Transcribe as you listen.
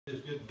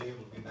It's good to be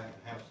able to be back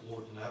in the house of the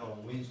Lord tonight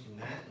on Wednesday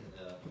night,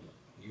 and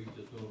youth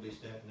is going to be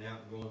stepping out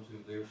and going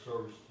to their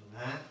service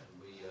tonight.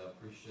 We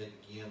appreciate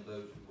again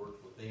those who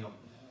worked with them.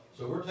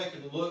 So we're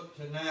taking a look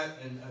tonight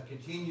and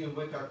continuing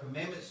with our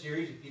Commandment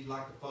series. If you'd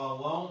like to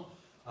follow along,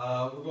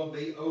 we're going to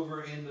be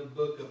over in the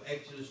book of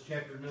Exodus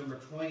chapter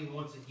number 20,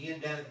 once again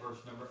down at verse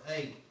number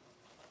 8.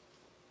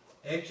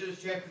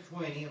 Exodus chapter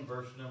 20 and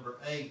verse number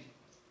 8.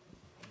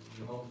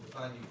 You want to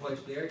find your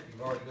place there if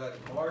you've already got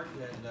it marked,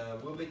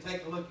 and we'll be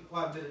taking a look at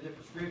quite a bit of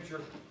different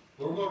scripture.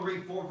 We're going to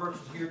read 4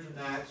 verses here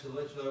tonight, so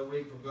let's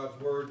read from God's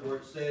Word where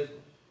it says,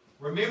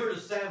 "Remember the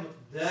Sabbath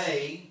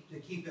day to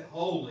keep it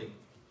holy.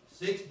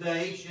 6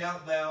 days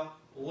shalt thou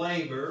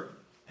labor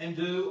and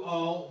do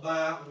all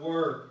thy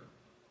work.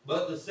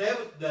 But the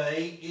seventh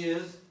day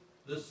is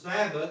the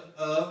Sabbath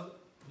of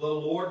the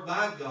Lord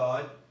thy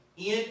God.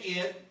 In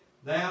it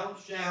thou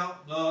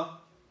shalt not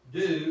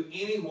do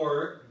any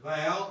work,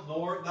 thou,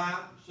 nor thy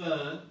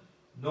son,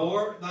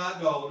 nor thy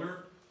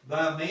daughter,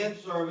 thy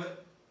manservant,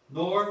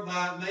 nor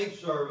thy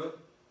maidservant,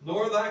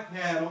 nor thy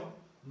cattle,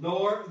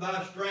 nor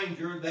thy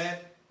stranger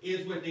that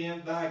is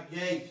within thy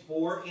gates.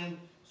 For in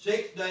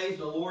 6 days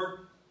the Lord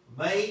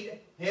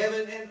made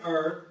heaven and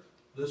earth,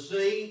 the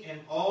sea,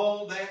 and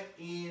all that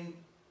in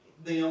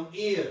them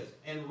is,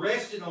 and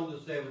rested on the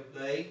seventh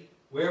day.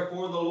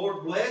 Wherefore the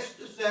Lord blessed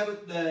the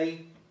Sabbath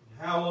day, and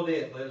hallowed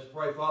it." Let us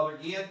pray. Father,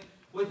 again,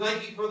 we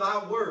thank you for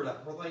thy word. I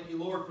thank you,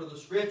 Lord, for the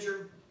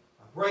scripture.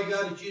 I pray,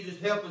 God, that you just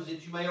help us,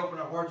 that you may open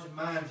our hearts and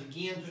minds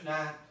again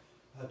tonight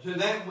to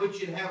that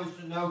which you'd have us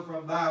to know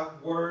from thy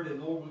word.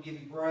 And Lord, we'll give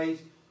you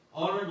praise,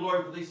 honor, and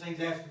glory for these things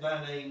asked in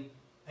thy name.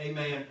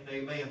 Amen.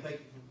 Amen.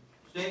 Thank you.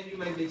 Stand, you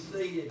may be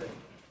seated.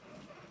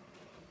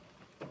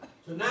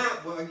 Tonight,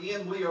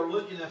 again, we are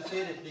looking, I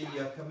said, at the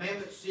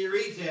Commandment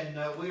series, and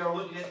we are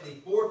looking at the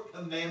 4th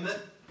commandment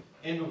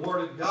in the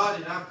Word of God,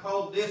 and I've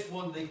called this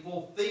one the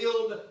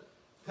fulfilled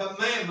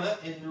commandment,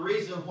 and the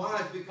reason why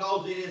is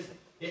because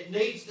it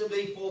needs to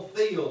be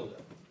fulfilled.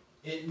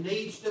 It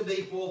needs to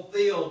be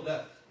fulfilled.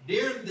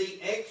 During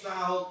the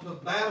exile to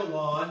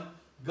Babylon,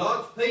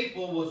 God's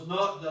people was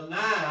not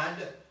denied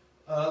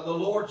the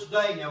Lord's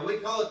Day. Now, we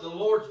call it the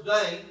Lord's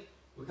Day.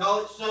 We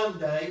call it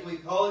Sunday. We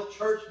call it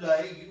Church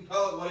Day. You can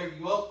call it whatever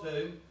you want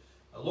to.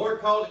 The Lord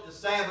called it the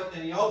Sabbath,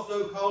 and He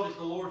also called it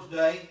the Lord's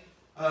Day.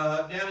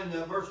 Down in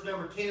the verse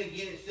number 10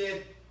 again, it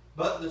said,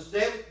 "But the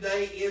seventh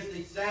day is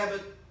the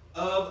Sabbath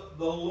of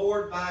the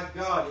Lord thy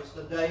God." It's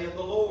the day of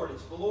the Lord.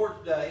 It's the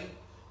Lord's day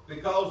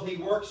because He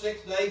worked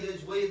 6 days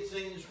as we had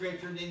seen in the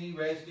scripture, and then He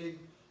rested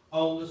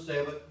on the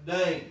seventh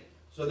day.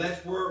 So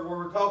that's where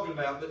we're talking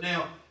about. But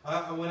now,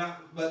 as I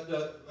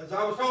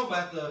was talking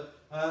about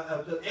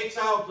the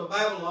exile to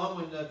Babylon,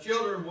 when the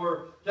children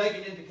were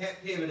taken into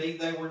captivity,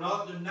 they were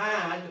not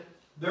denied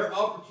their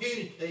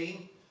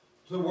opportunity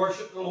to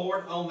worship the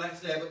Lord on that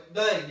seventh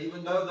day.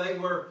 Even though they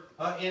were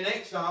in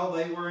exile,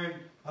 they were in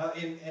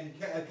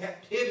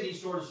captivity,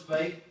 so to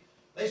speak,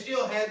 they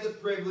still had the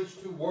privilege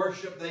to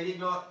worship. They did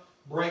not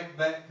break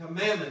that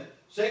commandment.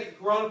 2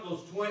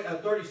 Chronicles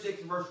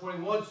 36 and verse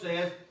 21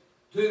 says,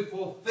 "To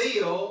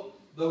fulfill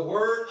the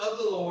word of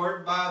the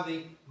Lord by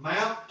the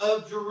mount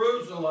of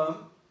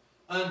Jerusalem,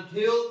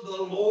 until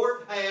the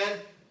Lord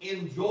had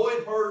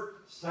enjoyed her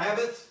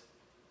Sabbaths,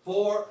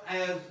 for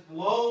as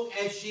long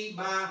as she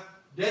by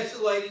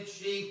desolated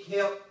she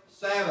kept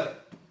Sabbath,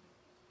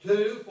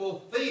 to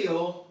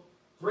fulfill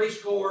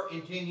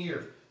 70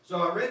 years." So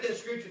I read that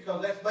scripture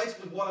because that's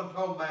basically what I'm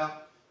talking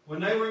about.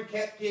 When they were in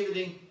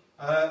captivity,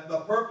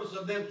 the purpose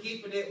of them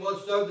keeping it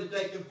was so that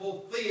they could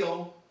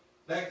fulfill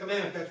that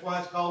commandment. That's why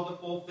it's called the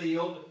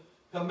fulfilled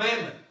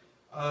commandment.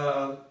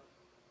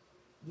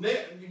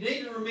 You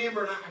need to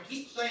remember, and I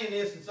keep saying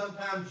this, and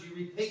sometimes you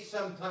repeat,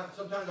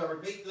 sometimes I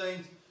repeat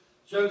things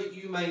so that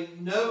you may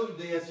know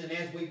this, and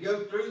as we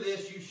go through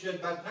this, you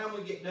should, by the time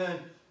we get done,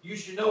 you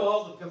should know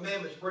all the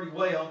commandments pretty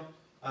well.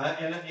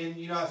 And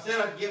you know, I said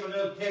I'd give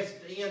another test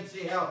at the end,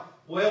 see how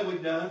well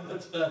we've done,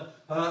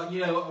 but you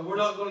know, we're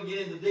not going to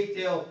get into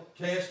detailed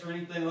tests or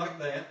anything like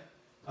that.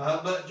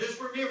 But just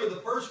remember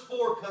the first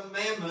 4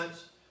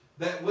 commandments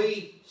that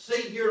we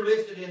see here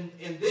listed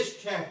in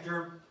this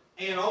chapter,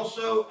 and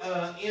also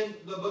in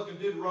the book of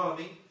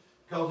Deuteronomy,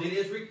 because it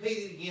is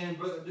repeated again in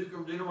the book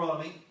of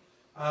Deuteronomy.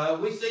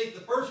 We see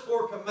the first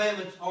 4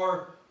 commandments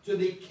are to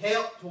be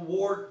kept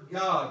toward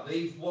God.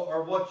 These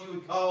are what you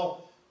would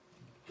call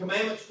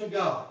commandments to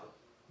God,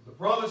 the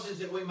promises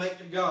that we make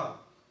to God.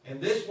 And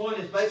this one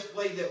is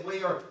basically that we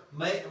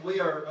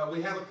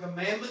have a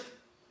commandment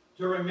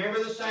to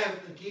remember the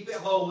Sabbath and keep it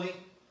holy,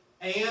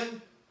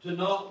 and to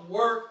not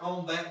work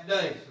on that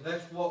day. So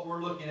that's what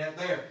we're looking at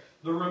there.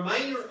 The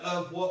remainder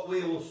of what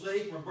we will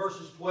see from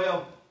verses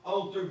 12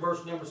 on through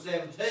verse number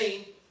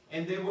 17,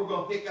 and then we're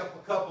going to pick up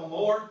a couple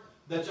more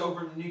that's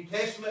over in the New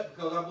Testament,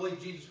 because I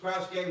believe Jesus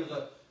Christ gave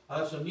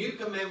us some new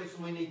commandments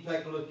that we need to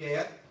take a look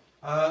at.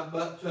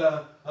 But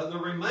the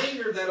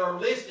remainder that are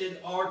listed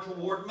are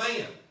toward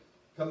man.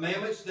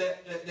 Commandments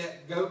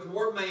that go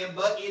toward man,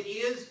 but it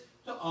is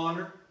to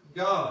honor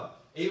God.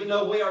 Even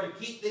though we are to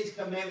keep these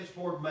commandments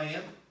toward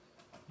man,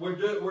 we're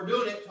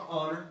doing it to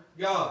honor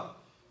God.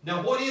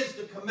 Now, what is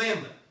the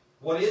commandment?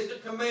 What is the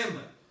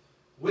commandment?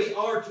 We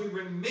are to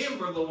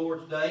remember the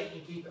Lord's day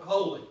and keep it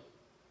holy.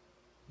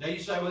 Now you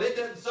say, well, it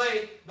doesn't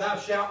say, thou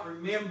shalt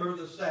remember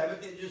the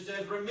Sabbath. It just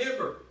says,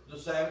 remember the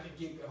Sabbath and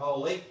keep it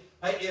holy.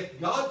 Hey, if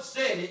God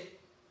said it,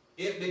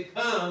 it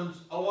becomes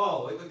a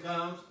law. It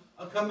becomes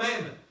a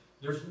commandment.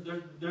 There's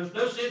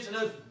no sense in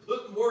us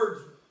putting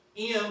words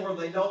in where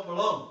they don't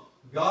belong.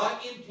 God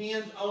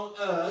intends on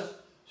us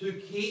to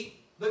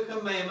keep the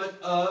commandment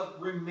of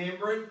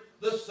remembering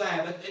the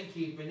Sabbath and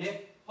keeping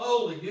it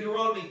holy.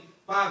 Deuteronomy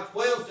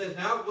 5:12 says,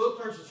 now we'll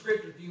turn to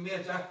Scripture in a few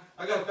minutes.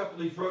 I got a couple of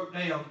these wrote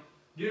down.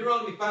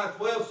 Deuteronomy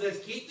 5:12 says,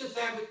 keep the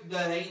Sabbath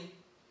day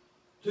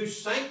to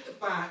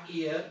sanctify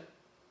it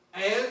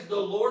as the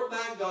Lord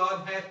thy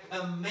God hath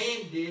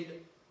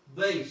commanded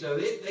thee. So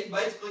they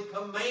basically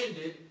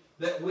commanded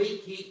that we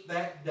keep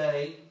that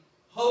day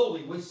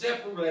holy. We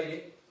separate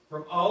it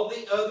from all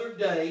the other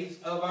days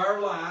of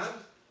our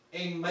lives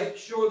and make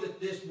sure that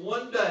this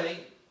one day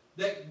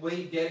that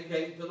we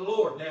dedicate it to the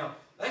Lord. Now,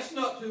 that's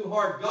not too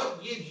hard.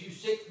 God gives you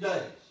 6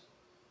 days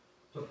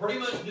to pretty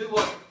much do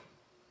what?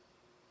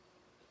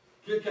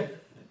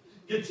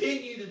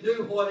 Continue to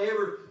do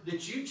whatever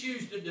that you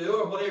choose to do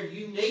or whatever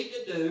you need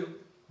to do.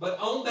 But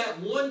on that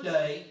one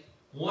day,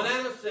 1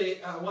 out of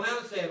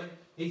 7,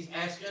 He's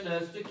asking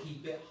us to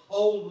keep it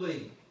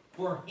holy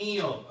for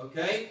Him.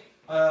 Okay?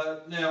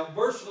 Now,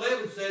 verse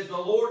 11 says, the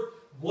Lord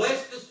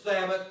blessed the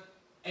Sabbath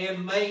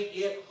and made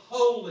it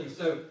holy.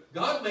 So,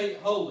 God made it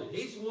holy.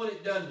 He's the one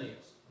that done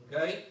this.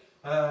 Okay?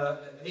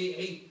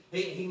 He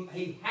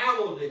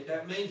hallowed it.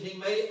 That means He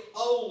made it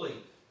holy.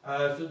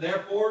 So,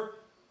 therefore,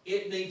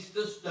 it needs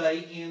to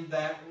stay in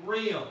that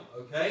realm.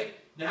 Okay?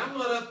 Now, I'm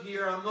not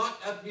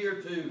up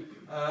here to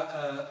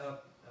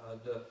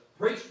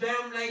preach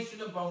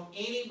damnation upon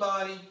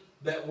anybody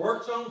that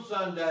works on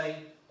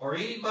Sunday or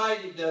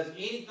anybody that does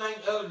anything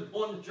other than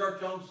going to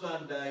church on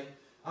Sunday.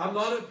 I'm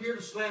not up here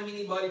to slam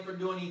anybody for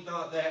doing anything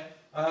like that.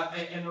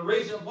 And the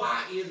reason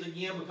why is,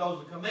 again,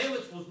 because the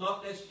commandments was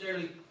not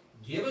necessarily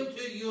given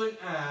to you and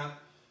I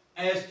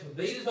as to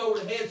beat us over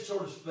the head, so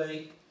to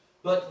speak,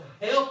 but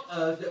to help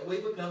us that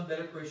we become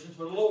better Christians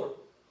for the Lord.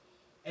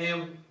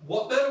 And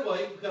what better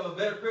way to become a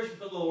better Christian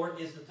for the Lord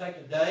is to take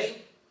a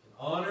day and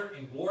honor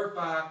and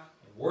glorify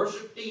and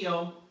worship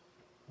Him,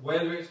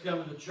 whether it's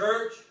coming to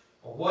church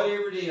or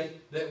whatever it is,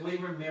 that we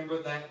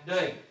remember that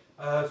day.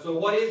 So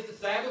what is the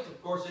Sabbath?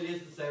 Of course, it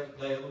is the seventh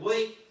day of the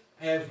week,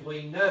 as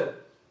we know.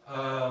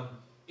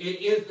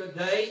 It is the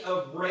day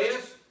of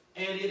rest,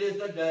 and it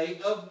is the day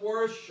of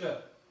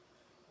worship.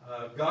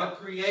 God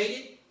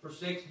created for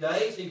 6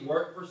 days. He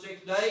worked for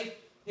 6 days.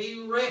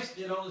 He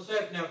rested on the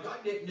seventh. Now,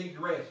 God didn't need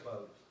to rest,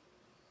 folks.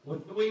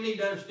 We need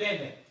to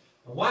understand that.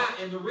 Why?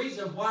 And the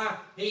reason why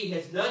He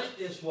has done it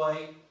this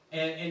way,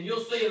 and you'll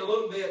see it a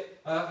little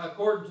bit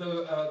according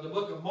to the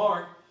book of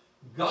Mark,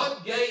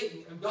 God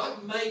made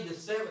the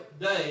 7th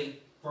day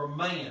for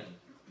man.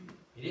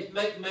 He didn't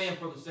make man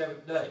for the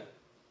 7th day.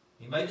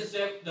 He made the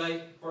 7th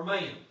day for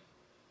man.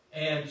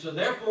 And so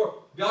therefore,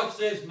 God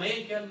says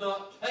man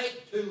cannot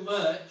take too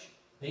much.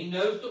 He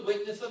knows the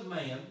weakness of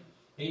man.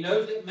 He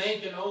knows that man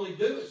can only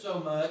do it so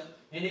much.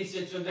 And He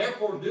said, so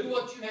therefore, do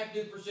what you have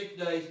to do for 6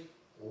 days.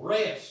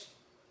 Rest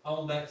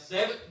on that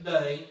 7th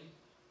day.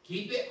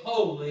 Keep it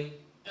holy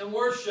and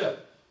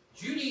worship.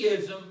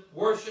 Judaism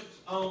worships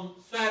on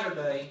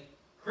Saturday.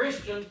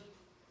 Christians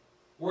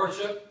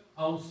worship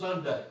on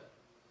Sunday.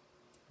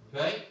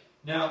 Okay?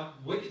 Now,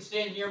 we could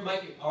stand here and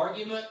make an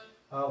argument.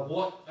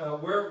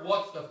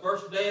 What's the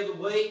first day of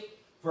the week?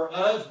 For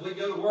us, we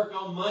go to work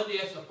on Monday.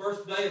 That's the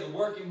first day of the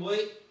working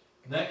week.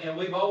 And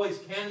we've always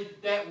counted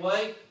it that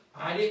way.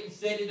 I didn't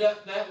set it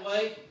up that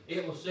way.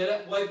 It was set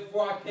up way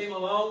before I came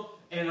along.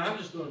 And I'm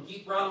just going to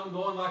keep right on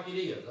going like it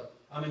is.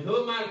 I mean,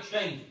 who am I to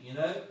change it, you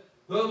know?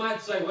 Who am I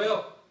to say,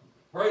 well,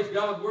 praise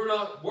God, we're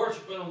not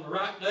worshiping on the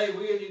right day.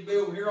 We need to be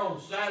over here on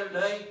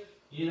Saturday.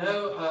 You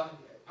know,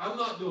 I'm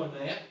not doing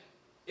that.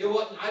 It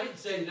wasn't. I didn't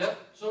set it up.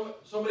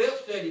 Somebody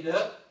else set it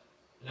up,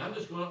 and I'm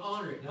just going to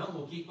honor it, and I'm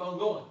going to keep on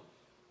going.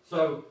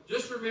 So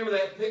just remember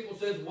that. People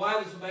says,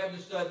 why does the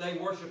Baptist they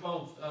worship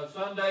on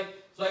Sunday?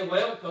 Say,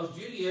 well, because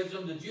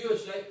Judaism, the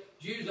Jews,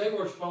 they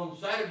worship on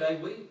Saturday.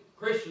 We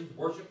Christians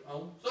worship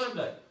on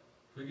Sunday.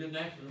 Pretty good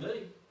answer to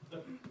me.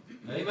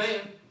 Amen.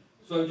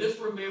 So just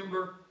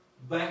remember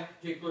that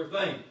particular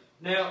thing.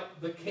 Now,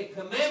 the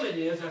commandment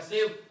is, I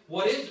said,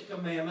 what is a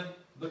commandment?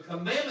 The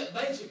commandment,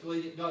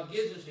 basically, that God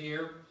gives us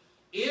here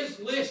is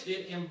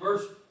listed in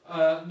verse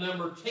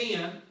number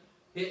 10.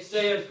 It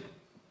says,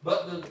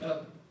 but the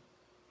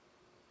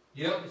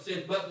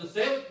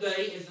 7th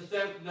day is the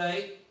 7th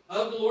day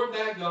of the Lord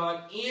thy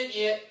God. In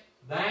it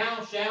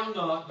thou shalt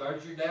not,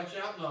 there's your thou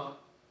shalt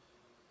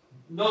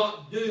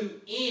not do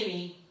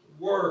any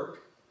work.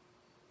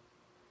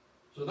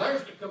 So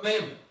there's the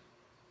commandment.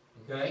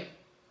 Okay?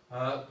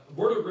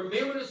 We're to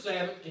remember the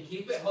Sabbath and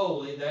keep it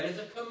holy. That is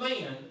a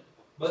command.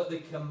 But the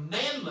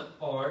commandment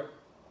part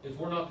is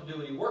we're not to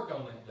do any work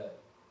on that day.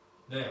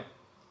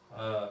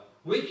 Now,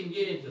 we can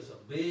get into some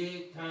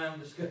big-time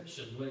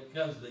discussions when it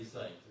comes to these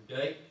things,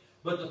 okay?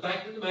 But the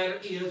fact of the matter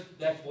is,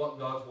 that's what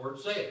God's Word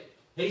said.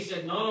 He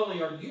said, not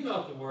only are you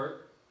not to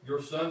work,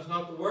 your son's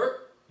not to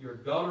work, your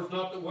daughter's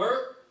not to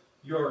work,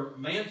 your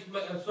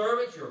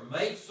manservants, your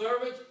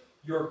maidservants,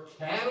 your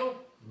cattle,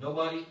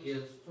 nobody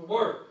is to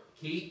work.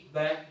 Keep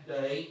that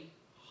day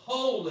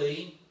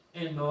holy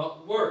and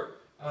not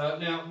work.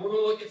 Now, we're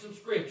going to look at some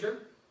scripture.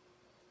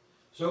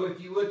 So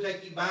if you would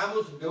take your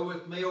Bibles and go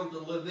with me over to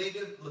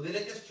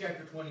Leviticus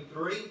chapter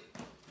 23.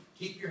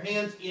 Keep your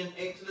hands in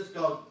Exodus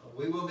because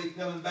we will be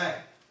coming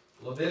back.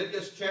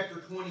 Leviticus chapter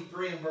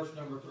 23 and verse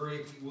number 3,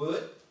 if you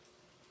would.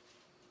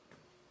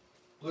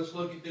 Let's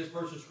look at this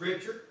verse of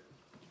Scripture.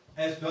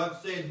 As God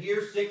said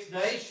here, 6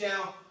 days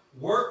shall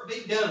work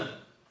be done,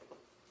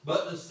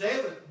 but the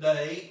seventh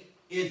day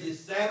is the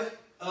Sabbath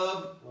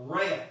of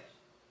rest,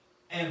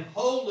 and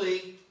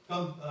holy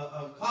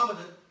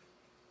accommodation,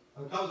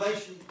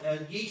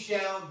 ye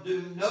shall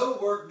do no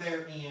work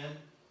therein.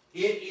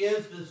 It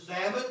is the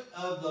Sabbath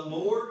of the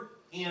Lord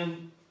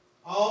in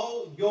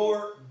all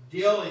your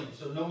dealings.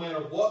 So no matter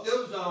what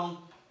goes on,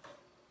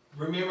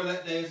 remember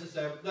that day is the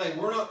Sabbath day.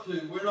 We're not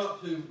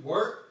to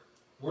work.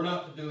 We're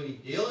not to do any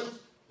dealings.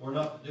 We're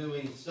not to do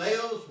any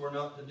sales. We're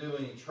not to do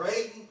any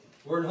trading.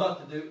 We're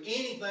not to do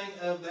anything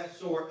of that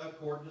sort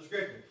according to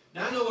Scripture.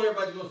 Now I know what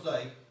everybody's going to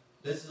say.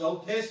 This is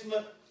Old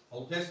Testament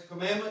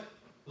commandment.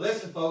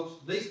 Listen, folks,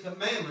 these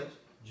commandments,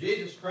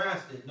 Jesus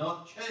Christ did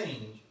not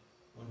change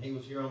when He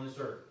was here on this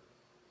earth.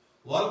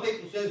 A lot of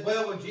people say,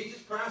 well, when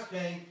Jesus Christ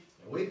came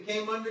and we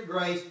came under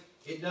grace,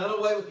 it done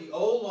away with the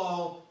old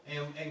law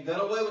and done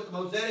away with the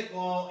Mosaic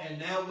law, and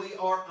now we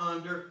are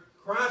under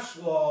Christ's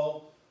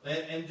law.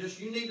 And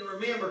just you need to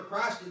remember,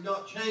 Christ did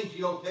not change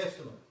the Old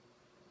Testament.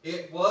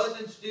 It was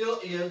and still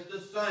is the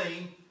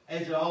same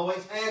as it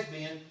always has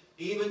been.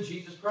 Even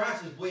Jesus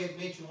Christ, as we had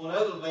mentioned one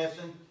other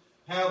lesson,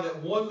 how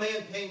that one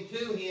man came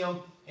to Him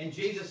and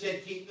Jesus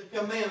said, keep the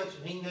commandments,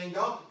 and He named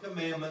off the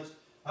commandments.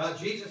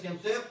 Jesus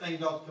Himself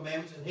named off the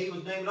commandments, and He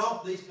was naming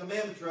off these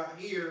commandments right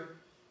here.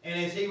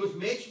 And as He was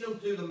mentioning them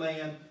to the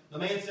man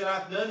said,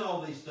 I've done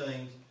all these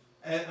things.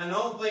 And the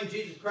only thing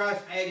Jesus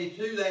Christ added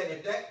to that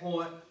at that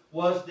point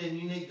was, then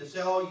you need to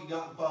sell all you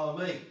got and follow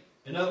me.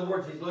 In other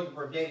words, He's looking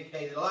for a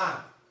dedicated life.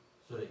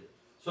 See?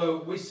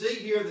 So we see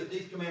here that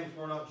these commandments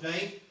were not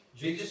changed.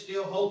 Jesus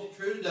still holds it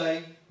true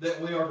today that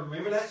we are to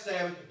remember that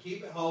Sabbath, to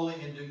keep it holy,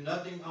 and do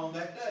nothing on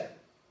that day.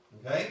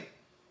 Okay?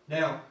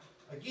 Now,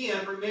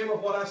 again, remember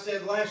what I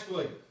said last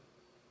week.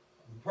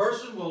 A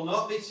person will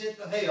not be sent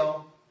to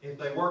hell if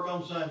they work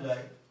on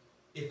Sunday,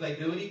 if they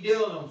do any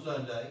dealing on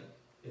Sunday,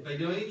 if they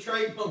do any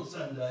trading on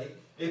Sunday,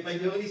 if they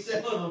do any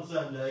selling on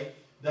Sunday.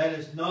 That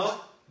is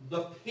not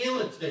the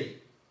penalty.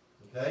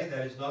 Okay?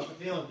 That is not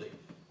the penalty.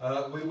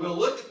 We will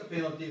look at the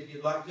penalty, if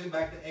you'd like to,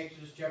 back to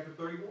Exodus chapter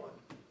 31.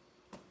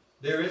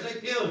 There is a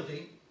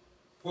penalty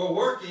for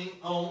working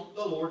on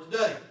the Lord's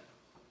day.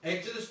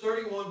 Exodus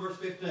 31, verse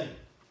 15.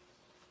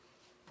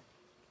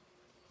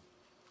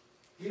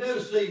 You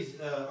notice these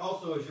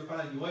also as you're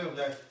finding your way over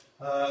there.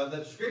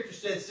 The Scripture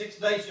says 6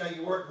 days shall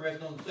you work and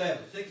rest on the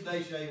Sabbath. 6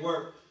 days shall you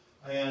work.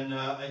 And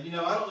you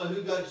know, I don't know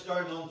who got it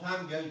started a long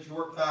time ago that you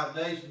work 5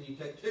 days and you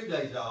take 2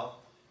 days off.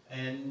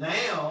 And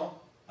now,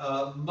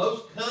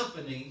 most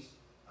companies,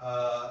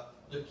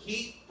 to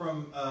keep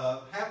from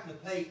having to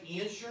pay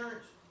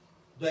insurance,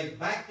 they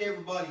backed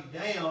everybody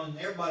down, and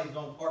everybody's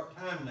on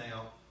part-time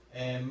now.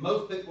 And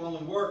most people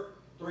only work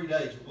 3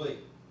 days a week.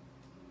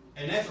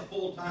 And that's a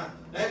full-time.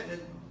 That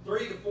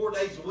 3 to 4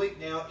 days a week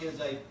now is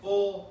a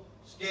full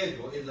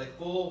schedule, is a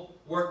full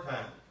work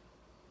time.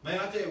 Man,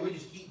 I tell you, we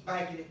just keep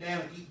backing it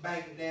down, and keep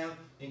backing it down,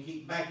 and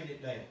keep backing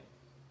it down.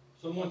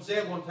 Someone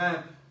said one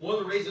time, one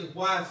of the reasons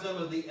why some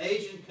of the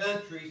Asian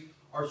countries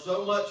are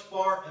so much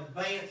far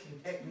advanced in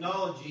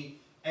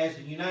technology as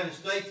the United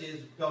States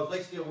is because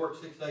they still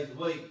work 6 days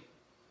a week.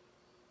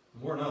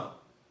 And we're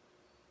not.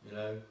 You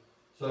know?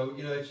 So,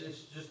 you know, it's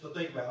just to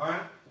think about. All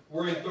right?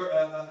 We're in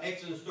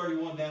Exodus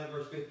 31 down to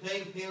verse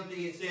 15.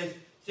 Penalty, it says,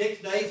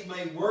 6 days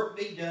may work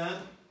be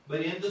done,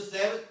 but in the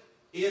Sabbath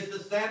is the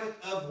Sabbath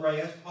of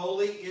rest.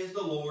 Holy is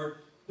the Lord.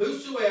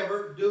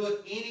 Whosoever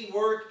doeth any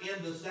work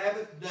in the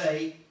Sabbath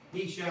day,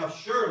 he shall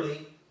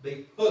surely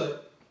be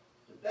put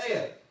to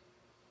death.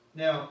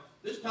 Now,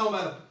 this is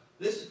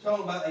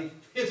talking about a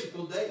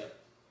physical death.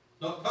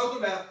 Not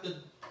talking about the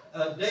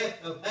death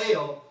of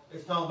hell.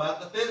 It's talking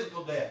about the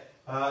physical death.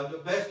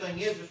 The best thing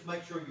is just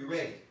make sure you're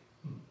ready.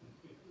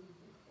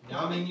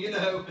 Now, I mean, you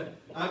know,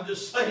 I'm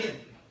just saying.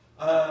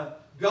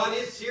 God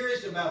is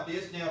serious about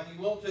this. Now, if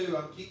you want to,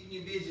 I'm keeping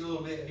you busy a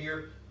little bit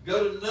here.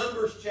 Go to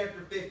Numbers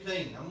chapter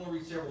 15. I'm going to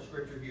read several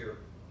scriptures here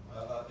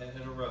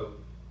in a row.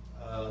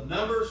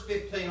 Numbers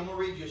 15. I'm going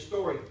to read you a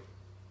story.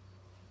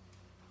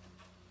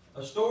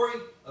 A story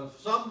of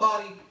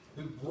somebody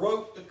who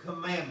broke the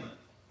commandment.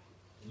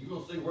 And you're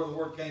going to see where the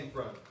word came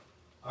from.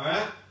 All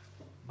right?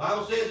 The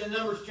Bible says in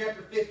Numbers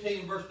chapter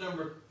 15, verse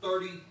number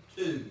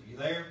 32. You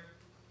there?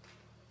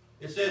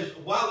 It says,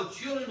 while the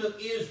children of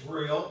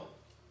Israel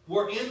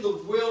were in the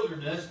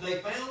wilderness, they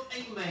found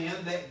a man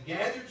that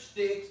gathered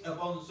sticks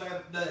upon the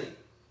Sabbath day.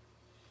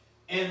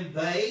 And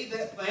they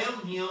that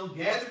found him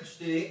gathered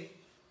sticks,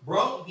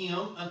 brought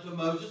him unto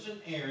Moses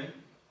and Aaron,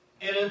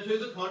 and unto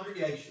the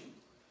congregation.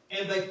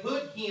 And they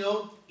put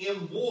him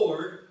in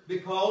ward,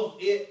 because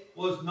it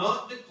was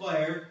not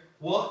declared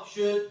what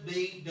should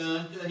be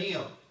done to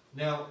him.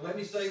 Now, let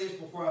me say this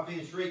before I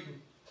finish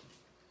reading.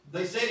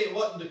 They said it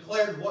wasn't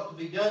declared what to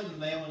be done to the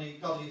man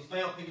because he was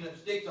found picking up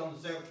sticks on the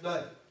Sabbath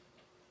day.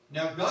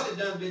 Now, God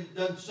had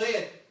done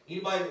said,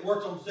 anybody that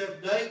works on the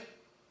Sabbath day,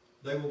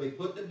 they will be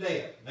put to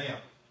death. Now,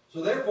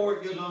 so therefore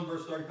it goes on in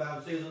verse 35.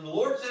 It says, and the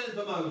Lord said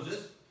unto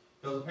Moses,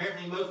 because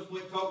apparently Moses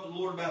went and talked to the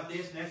Lord about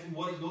this and asked him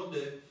what he's going to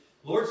do.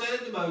 The Lord said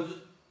unto Moses,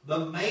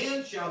 the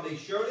man shall be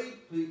surely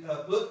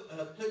put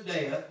to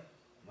death,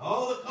 and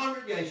all the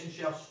congregation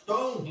shall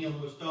stone him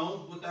with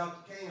stones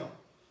without the count.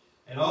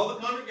 And all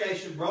the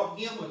congregation brought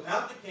him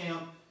without the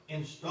count,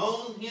 and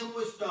stoned him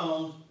with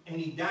stones,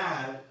 and he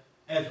died,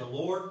 as the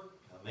Lord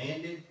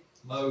commanded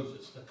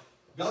Moses.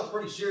 God's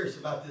pretty serious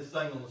about this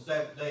thing on the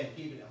Sabbath day and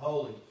keeping it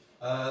holy.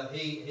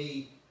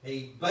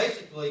 He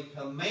basically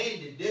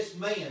commanded this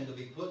man to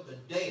be put to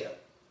death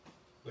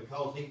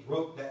because he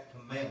broke that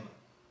commandment.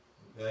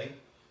 Okay?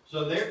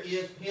 So there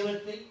is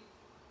penalty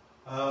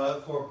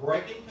for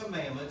breaking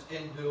commandments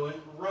and doing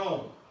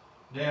wrong.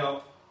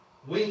 Now,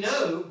 we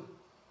know,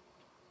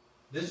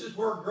 this is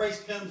where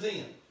grace comes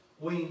in.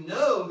 We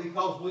know,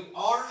 because we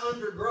are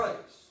under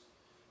grace,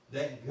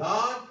 that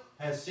God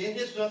has sent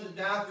His Son to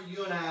die for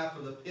you and I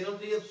for the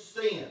penalty of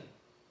sin.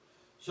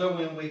 So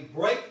when we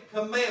break a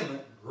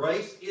commandment,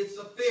 grace is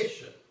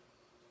sufficient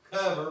to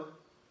cover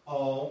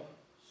all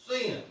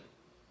sin.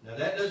 Now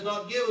that does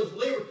not give us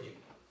liberty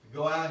to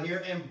go out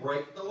here and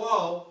break the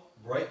law,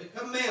 break the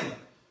commandment.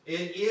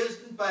 It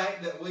is, in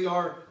fact, that we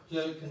are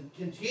to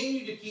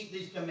continue to keep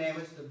these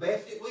commandments the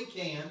best that we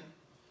can,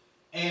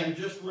 and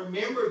just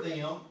remember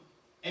them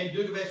and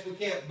do the best we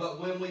can. But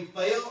when we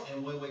fail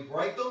and when we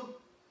break them,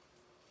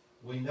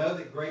 we know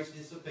that grace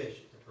is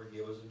sufficient to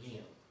forgive us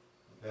again.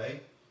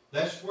 Okay?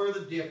 That's where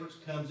the difference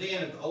comes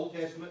in the Old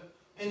Testament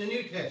and the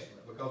New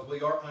Testament, because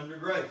we are under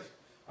grace.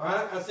 All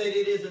right? I said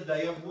it is a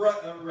day of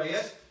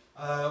rest.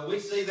 We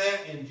see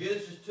that in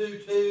Genesis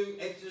 2:2,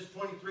 Exodus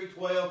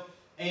 23:12,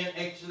 and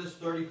Exodus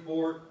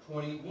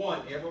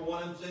 34:21. Every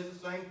one of them says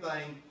the same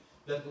thing,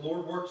 that the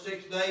Lord worked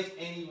 6 days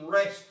and He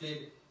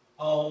rested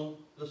on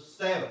the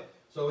Sabbath.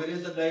 So it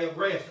is a day of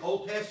rest.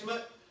 Old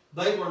Testament,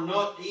 they were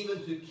not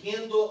even to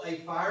kindle a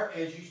fire,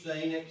 as you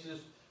see in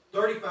Exodus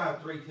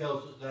 35:3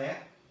 tells us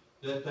that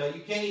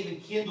you can't even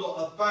kindle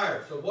a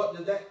fire. So what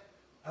does that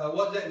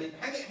mean?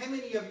 How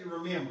many of you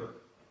remember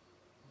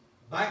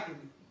back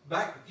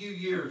a few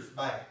years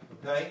back,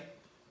 okay,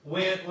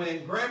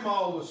 when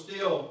Grandma was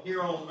still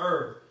here on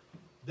earth,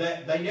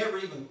 that they never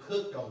even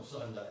cooked on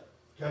Sunday?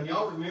 Can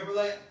y'all remember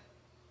that?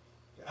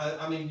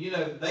 I mean, you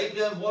know, they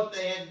done what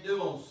they had to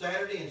do on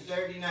Saturday and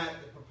Saturday night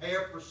to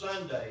prepare for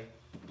Sunday.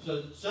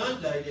 So that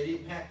Sunday they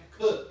didn't have to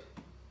cook.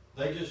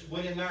 They just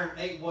went in there and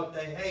ate what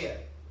they had,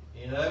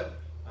 you know.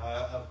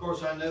 Of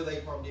course, I know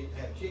they probably didn't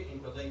have chicken,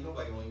 because ain't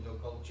nobody going to eat no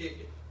cold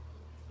chicken,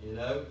 you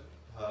know,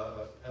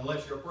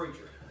 unless you're a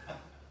preacher.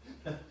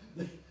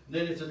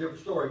 Then it's a different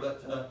story.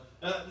 But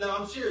no,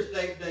 I'm serious.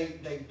 They've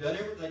done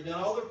everything. They've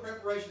done all their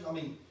preparations. I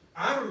mean,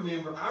 I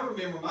remember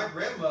my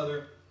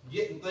grandmother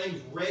getting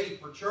things ready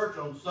for church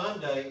on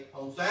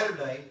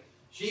Saturday.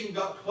 She even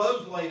got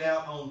clothes laid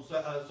out on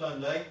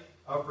Sunday,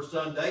 for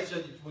Sunday, so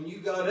that when you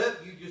got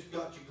up, you just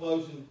got your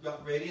clothes and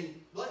got ready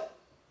and left.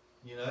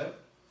 You know,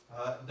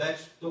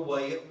 that's the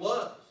way it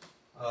was.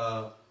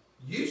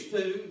 Used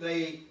to,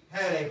 they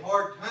had a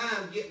hard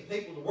time getting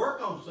people to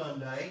work on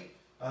Sunday,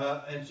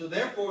 and so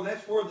therefore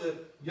that's where the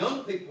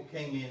young people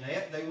came in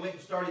at. They went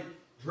and started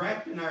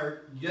drafting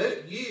our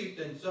youth,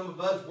 and some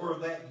of us were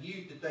that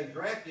youth that they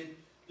drafted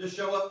to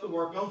show up to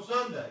work on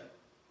Sunday.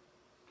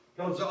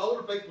 Because the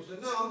older people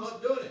said, no, I'm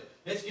not doing it.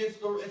 It's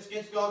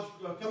against God's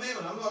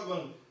commandment. I'm not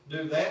going to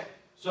do that.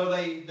 So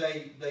they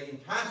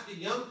enticed the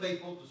young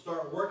people to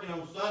start working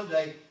on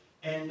Sunday.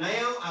 And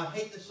now, I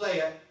hate to say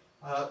it,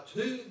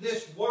 to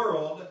this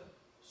world,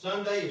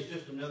 Sunday is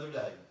just another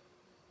day.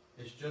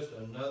 It's just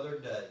another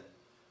day.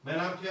 Man,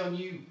 I'm telling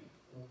you,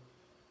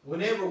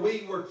 whenever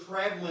we were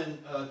traveling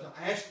to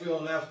Asheville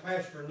and I was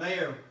pastoring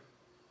there,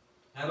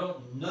 I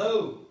don't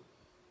know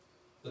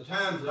the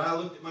times that I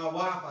looked at my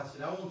wife. I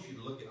said, I want you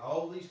to look at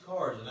all these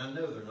cars, and I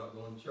know they're not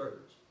going to church.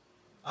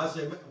 I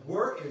said,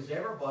 where is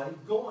everybody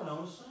going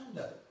on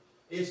Sunday?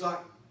 It's like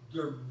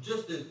they're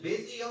just as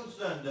busy on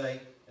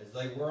Sunday as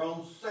they were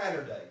on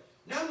Saturday.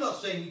 Now, I'm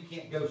not saying you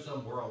can't go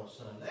somewhere on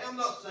Sunday. I'm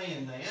not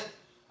saying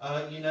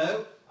that. You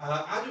know,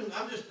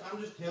 I'm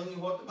just telling you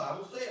what the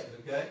Bible says,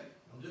 okay?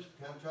 I'm just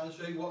kind of trying to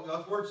show you what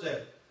God's Word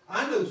says.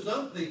 I know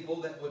some people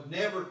that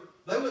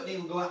they wouldn't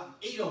even go out and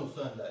eat on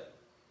Sunday,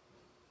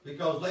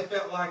 because they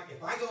felt like,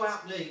 if I go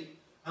out and eat,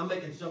 I'm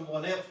making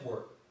someone else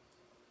work.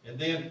 And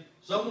then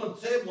someone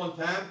said one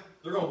time,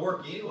 they're going to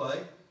work anyway,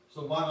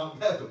 so why not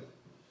go?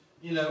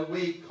 You know,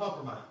 we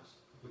compromise.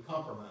 We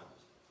compromise.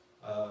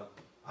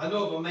 I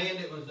know of a man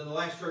that was in the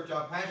last church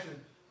I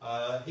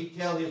pastored. He'd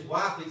tell his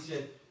wife, he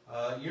said,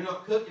 you're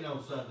not cooking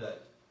on Sunday.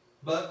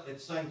 But at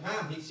the same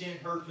time, he sent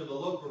her to the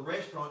local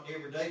restaurant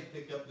every day to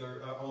pick up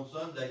their, on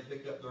Sunday, to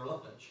pick up their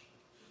lunch.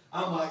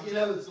 I'm like, you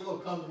know, it's a little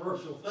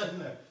controversial thing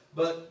there.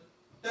 But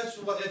that's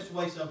the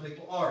way some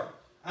people are.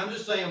 I'm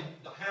just saying,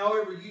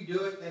 however you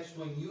do it, that's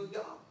between you and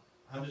God.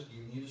 I'm just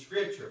giving you the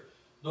scripture.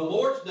 The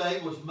Lord's Day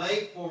was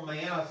made for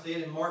man, I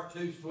said in Mark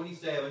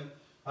 2:27,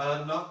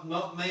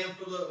 not man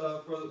for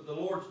the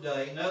Lord's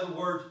Day. In other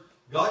words,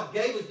 God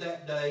gave us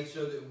that day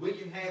so that we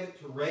can have it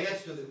to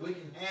rest, so that we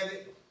can have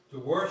it to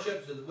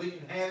worship, so that we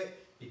can have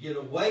it to get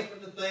away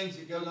from the things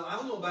that goes on. I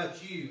don't know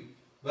about you,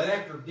 but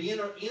after being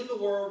in the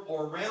world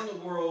or around the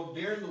world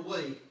during the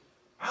week,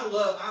 I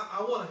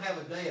want to have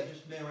a day of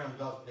just being around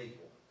God's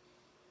people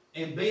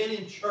and being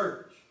in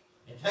church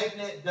and taking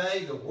that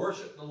day to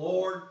worship the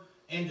Lord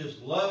and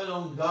just loving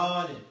on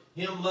God and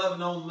Him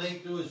loving on me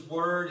through His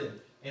Word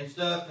and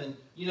stuff. And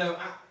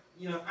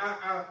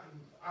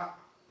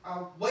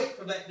I wait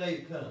for that day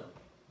to come,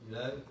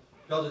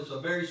 because it's a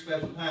very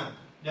special time.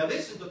 Now,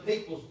 this is the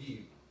people's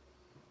view.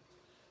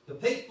 The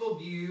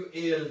people's view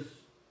is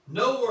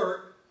no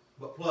work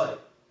but play.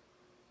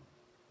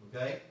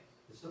 Okay?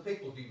 It's the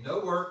people's view. No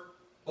work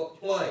but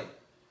play.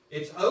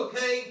 It's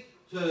okay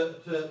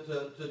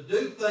to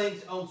do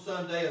things on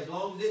Sunday as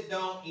long as it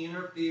don't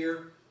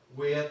interfere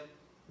with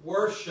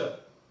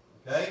worship.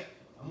 Okay?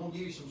 I'm going to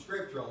give you some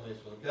scripture on this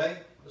one. Okay?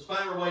 Let's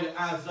find our way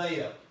to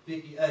Isaiah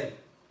 58.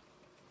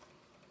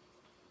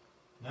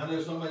 Now I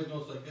know somebody's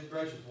going to say, good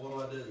gracious, what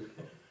do I do?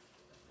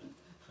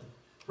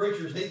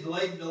 Preachers, he's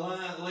laid the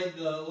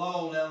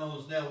law down on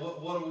us now.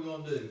 What are we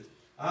going to do?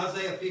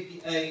 Isaiah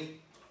 58.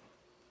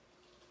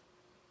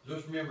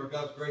 Just remember,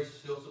 God's grace is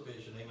still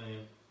sufficient.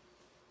 Amen.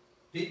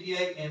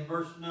 58 and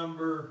verse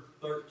number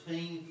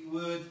 13, if you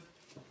would.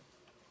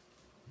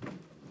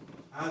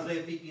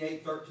 Isaiah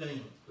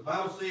 58:13. The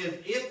Bible says,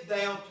 if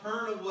thou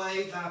turn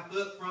away thy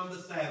foot from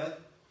the Sabbath,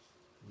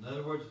 in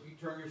other words, if you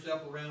turn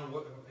yourself around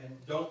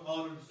and don't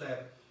honor the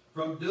Sabbath,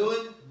 from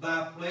doing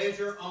thy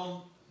pleasure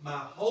on my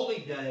holy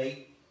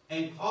day,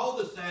 and call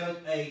the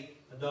Sabbath a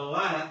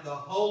delight, the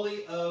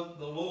holy of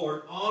the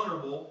Lord,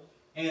 honorable,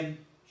 and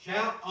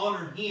shalt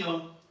honor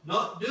Him,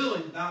 not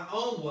doing thy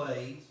own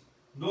ways,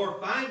 nor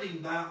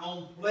finding thy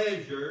own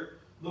pleasure,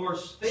 nor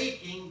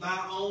speaking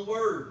thy own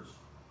words.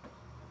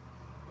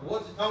 Well,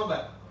 what's it talking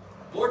about?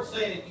 The Lord's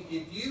saying,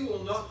 if you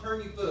will not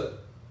turn your foot,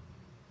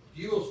 if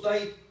you will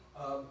stay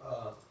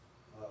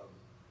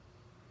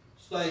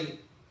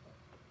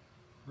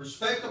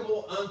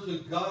respectable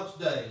unto God's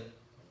day,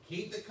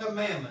 keep the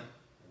commandment,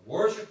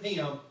 worship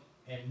Him,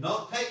 and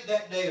not take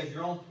that day as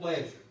your own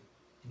pleasure,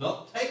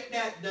 not take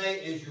that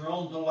day as your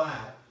own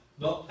delight,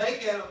 don't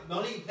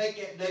even take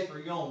that day for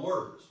your own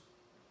words.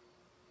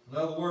 In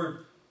other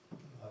words,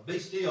 be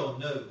still and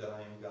know that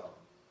I am God.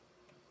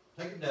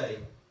 Take a day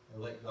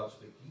and let God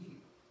speak to you.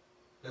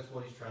 That's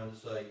what He's trying to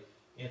say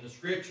in the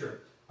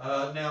Scripture.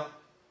 Now,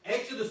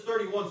 Exodus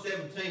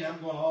 31:17, I'm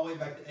going all the way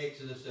back to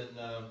Exodus, and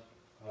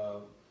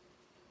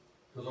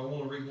because I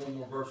want to read one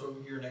more verse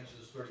over here in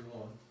Exodus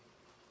 31.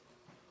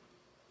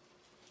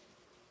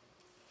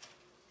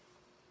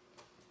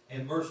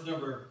 And verse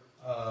number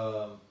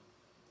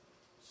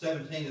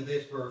 17 of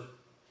this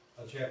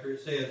chapter,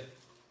 it says,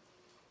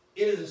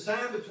 it is a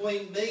sign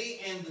between me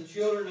and the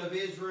children of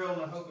Israel,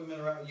 and I hope I'm in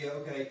the right, yeah,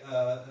 okay.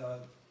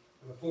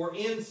 For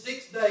in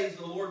 6 days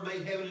the Lord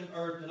made heaven and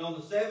earth, and on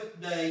the seventh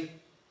day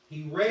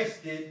He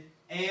rested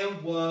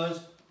and was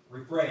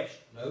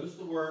refreshed. Notice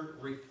the word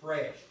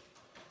refreshed.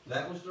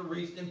 That was the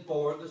reason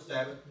for the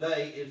Sabbath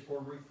day, is for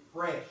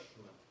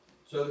refreshment,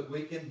 so that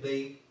we can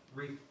be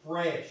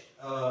refreshed.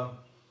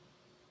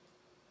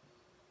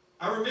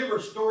 I remember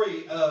a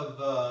story of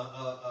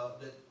a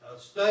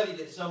study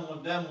that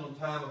someone done one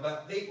time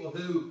about people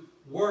who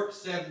work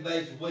 7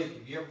 days a week.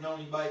 Have you ever known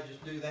anybody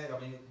just do that? I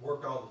mean,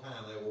 work all the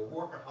time. They were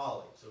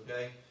workaholics,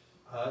 okay?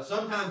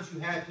 Sometimes you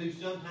have to.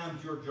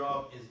 Sometimes your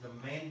job is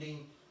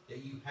demanding that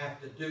you have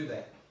to do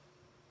that.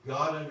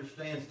 God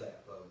understands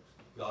that, folks.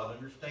 God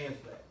understands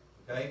that,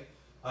 okay?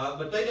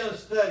 But they done a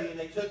study, and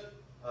they took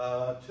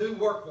 2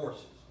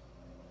 workhorses.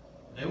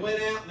 They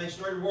went out and they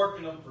started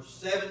working them for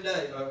 7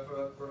 days,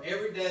 for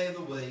every day of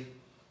the week.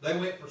 They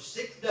went for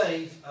 6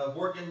 days of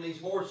working these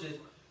horses.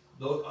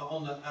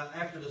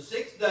 After the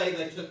 6th day,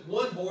 they took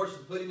one horse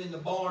and put him in the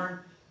barn,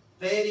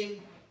 fed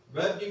him,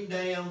 rubbed him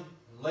down,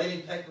 and let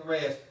him take a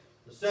rest.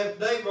 The 7th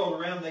day rolled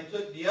around, they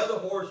took the other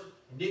horse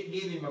and didn't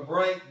give him a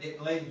break,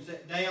 didn't let him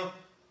sit down,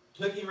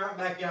 took him right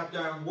back out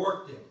there and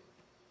worked him.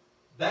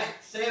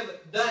 That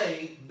 7th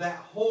day, that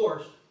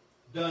horse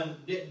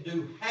didn't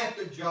do half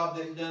the job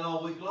that he'd done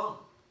all week long.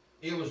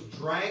 It was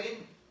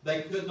dragging.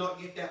 They could not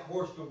get that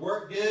horse to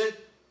work good.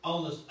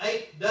 On the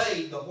 8th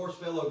day, the horse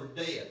fell over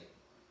dead.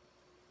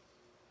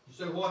 You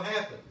say, what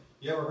happened?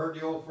 You ever heard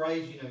the old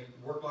phrase, you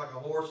work like a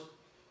horse?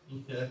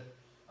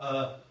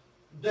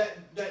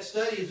 That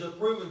study is a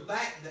proven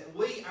fact that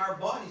our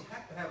bodies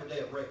have to have a day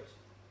of rest.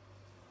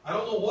 I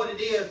don't know what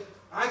it is,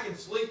 I can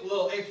sleep a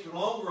little extra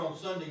longer on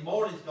Sunday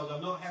mornings because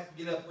I'm not having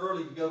to get up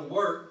early to go to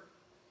work.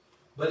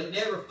 But it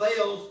never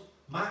fails.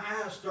 My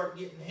eyes start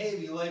getting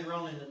heavy later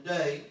on in the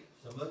day.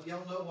 Some of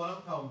y'all know what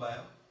I'm talking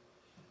about.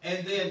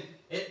 And then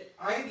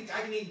I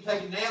can even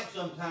take a nap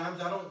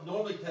sometimes. I don't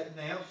normally take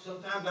naps.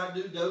 Sometimes I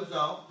do doze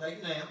off, take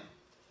a nap.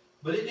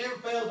 But it never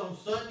fails. On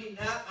Sunday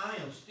night, I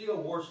am still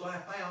wore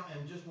slap out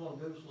and just want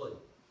to go to sleep.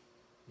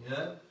 You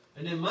know?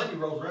 And then Monday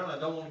rolls around, I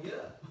don't want to get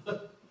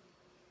up.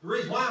 The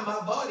reason why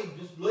my body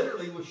just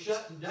literally was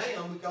shutting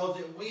down because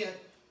it went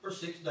for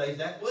 6 days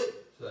that week.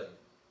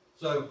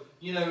 So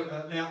you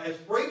know, now as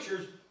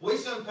preachers, we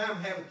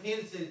sometimes have a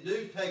tendency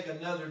to take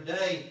another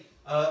day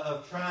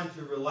of trying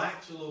to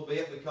relax a little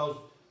bit because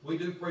we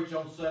do preach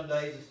on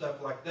Sundays and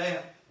stuff like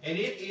that. And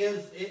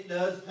it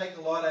does take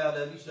a lot out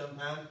of you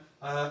sometimes,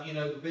 you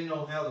know, depending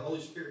on how the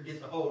Holy Spirit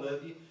gets a hold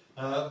of you.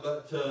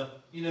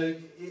 You know,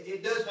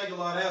 it does take a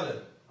lot out of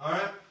you. All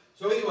right?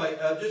 So anyway,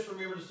 just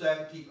remember the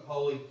Sabbath, keep it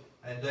holy,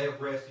 and day of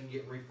rest, and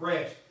get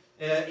refreshed.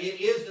 It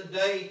is the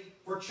day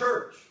for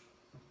church.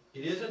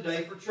 It is a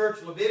day for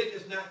church.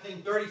 Leviticus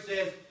 19:30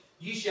 says,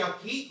 "Ye shall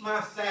keep my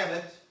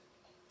Sabbaths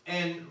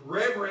and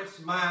reverence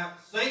my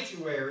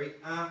sanctuary.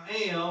 I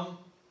am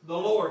the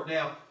Lord."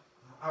 Now,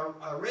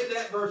 I read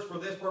that verse for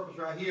this purpose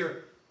right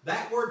here.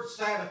 That word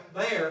Sabbath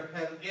there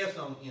had an S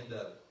on the end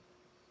of it.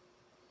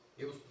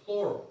 It was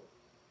plural.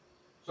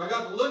 So I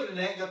got to looking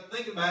at that, got to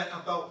thinking about it,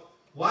 and I thought,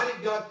 why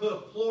did God put a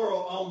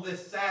plural on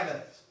this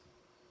Sabbath?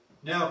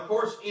 Now, of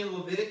course, in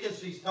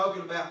Leviticus, he's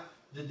talking about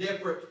the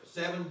different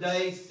 7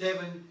 days,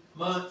 7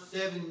 months,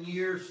 7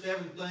 years,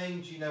 7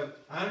 things. You know,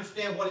 I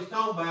understand what he's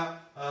talking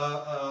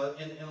about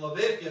in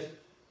Leviticus,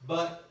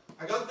 but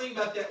I got to think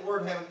about that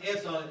word having an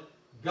S on it.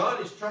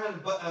 God is trying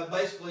to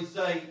basically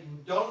say,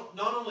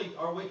 not only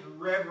are we to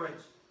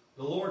reverence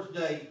the Lord's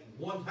day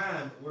one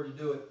time, but we're to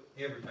do it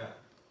every time,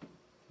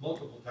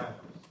 multiple times.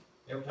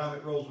 Every time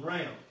it rolls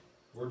around,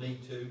 we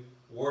need to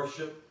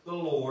worship the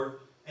Lord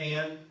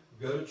and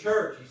go to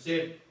church.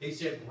 He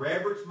said,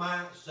 reverence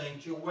my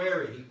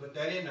sanctuary. He put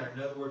that in there. In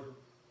other words,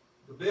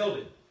 the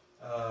building.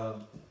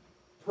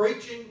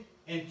 Preaching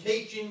and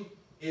teaching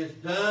is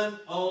done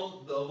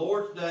on the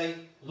Lord's day.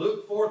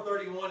 Luke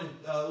 4:31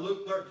 and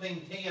Luke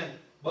 13:10,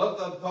 both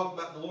of them talk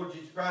about the Lord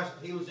Jesus Christ.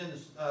 He was in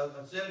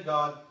the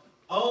synagogue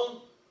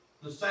on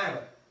the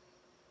Sabbath,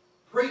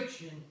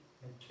 preaching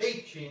and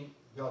teaching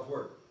God's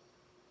Word.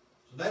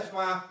 So that's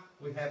why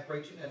we have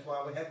preaching. That's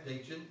why we have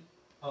teaching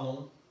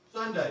on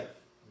Sundays.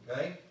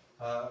 Okay?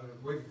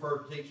 We prefer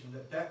teaching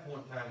at that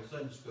point in time in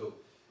Sunday school.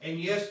 And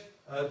yes,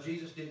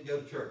 Jesus didn't go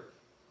to church.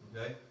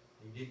 Okay?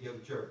 He did go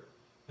to church.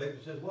 People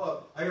says,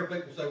 well, I hear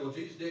people say, well,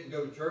 Jesus didn't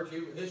go to church.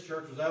 His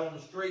church was out on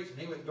the streets and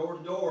he went door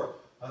to door.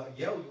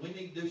 Yeah, we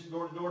need to do some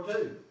door to door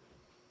too.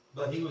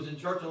 But he was in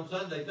church on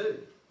Sunday too.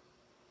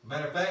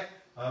 Matter of fact,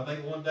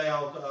 maybe one day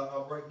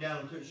I'll break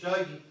down and show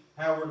you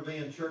how we're to be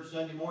in church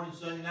Sunday morning,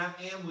 Sunday night,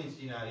 and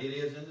Wednesday night. It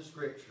is in the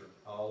Scripture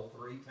all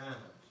 3 times.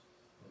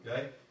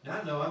 Okay? Now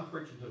I know I'm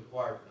preaching to the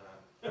choir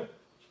tonight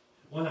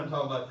when I'm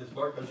talking about this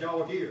part because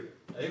y'all are here.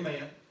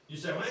 Amen. You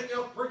say, well,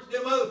 y'all preach to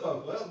them other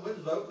folks. Well,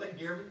 when's those? They can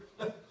hear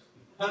me.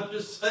 I'm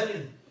just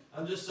saying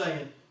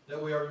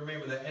that we are to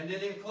remember that. And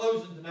then in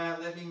closing tonight,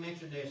 let me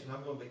mention this, and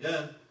I'm going to be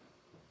done.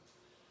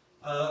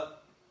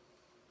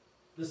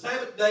 The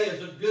Sabbath day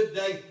is a good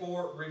day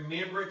for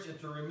remembrance and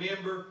to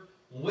remember.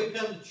 When we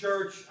come to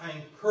church, I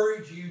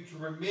encourage you to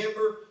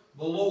remember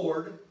the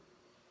Lord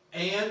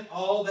and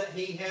all that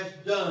He has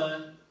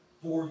done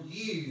for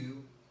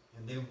you,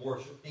 and then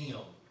worship Him.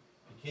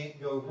 You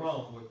can't go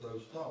wrong with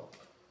those thoughts.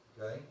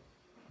 Okay?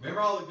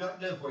 Remember all that God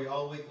done for you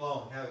all week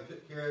long, how He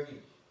took care of you,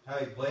 how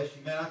He blessed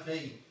you. Man, I tell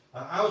you,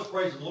 I was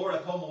praising the Lord. I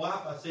told my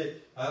wife, I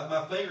said,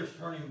 my finger's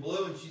turning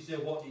blue, and she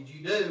said, what did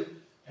you do?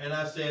 And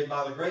I said,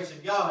 by the grace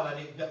of God, I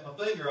didn't cut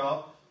my finger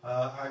off.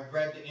 I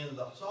grabbed the end of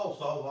the saw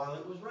while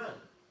it was running.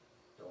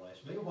 Don't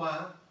ask me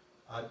why.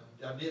 I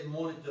didn't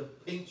want it to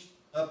pinch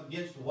up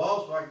against the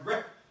wall, so I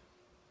grabbed it.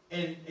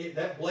 And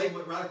that blade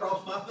went right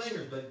across my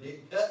fingers, but it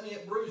didn't cut me,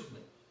 it bruised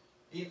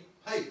me.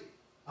 Hey,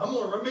 I'm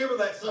going to remember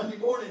that Sunday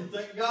morning and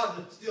thank God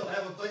to still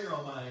have a finger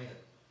on my hand.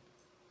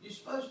 You're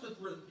supposed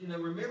to,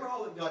 remember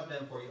all that God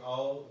done for you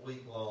all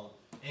week long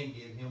and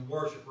give Him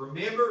worship.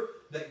 Remember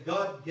that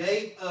God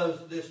gave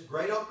us this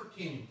great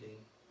opportunity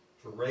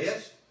to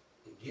rest,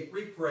 to get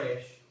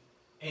refreshed,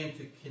 and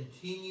to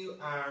continue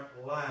our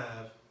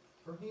lives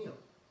for Him.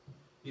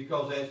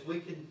 Because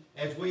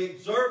as we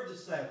observe the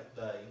Sabbath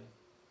day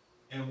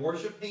and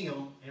worship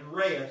Him and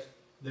rest,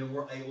 then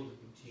we're able to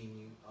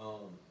continue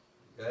on.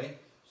 Okay?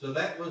 So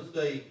that was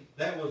the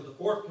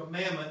 4th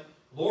commandment.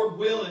 Lord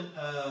willing,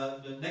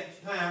 the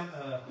next time,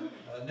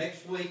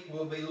 next week,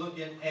 we'll be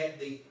looking at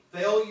the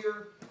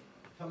failure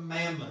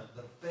commandment.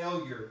 The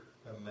failure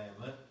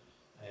commandment.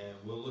 And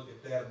we'll look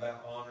at that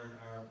about honoring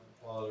our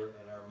father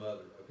and our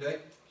mother.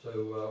 Okay?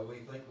 So we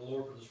thank the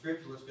Lord for the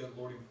Scripture. Let's go to the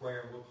Lord in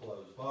prayer and we'll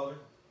close. Father,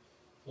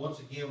 once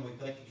again, we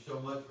thank you so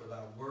much for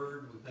thy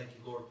word. We thank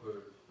you, Lord, for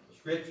the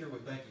Scripture. We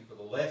thank you for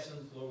the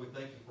lessons. Lord, we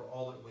thank you for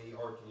all that we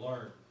are to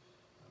learn.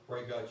 I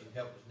pray, God, you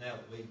help us now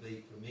that we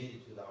be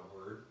committed to thy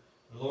word.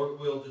 And Lord,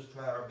 we'll just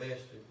try our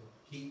best to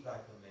keep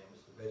thy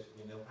commandments the best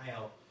we know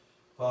how.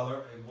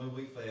 Father, and when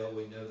we fail,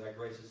 we know thy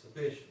grace is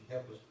sufficient.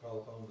 Help us to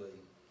call upon thee.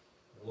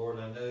 And Lord,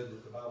 I know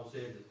that the Bible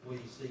says if we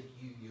seek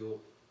you,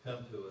 you'll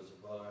come to us. And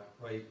Father, I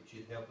pray that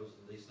you'd help us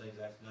in these things.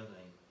 Ask in thy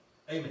name.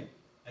 Amen.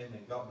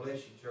 Amen. God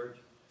bless you, church.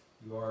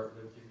 You are,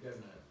 you're good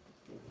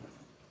now.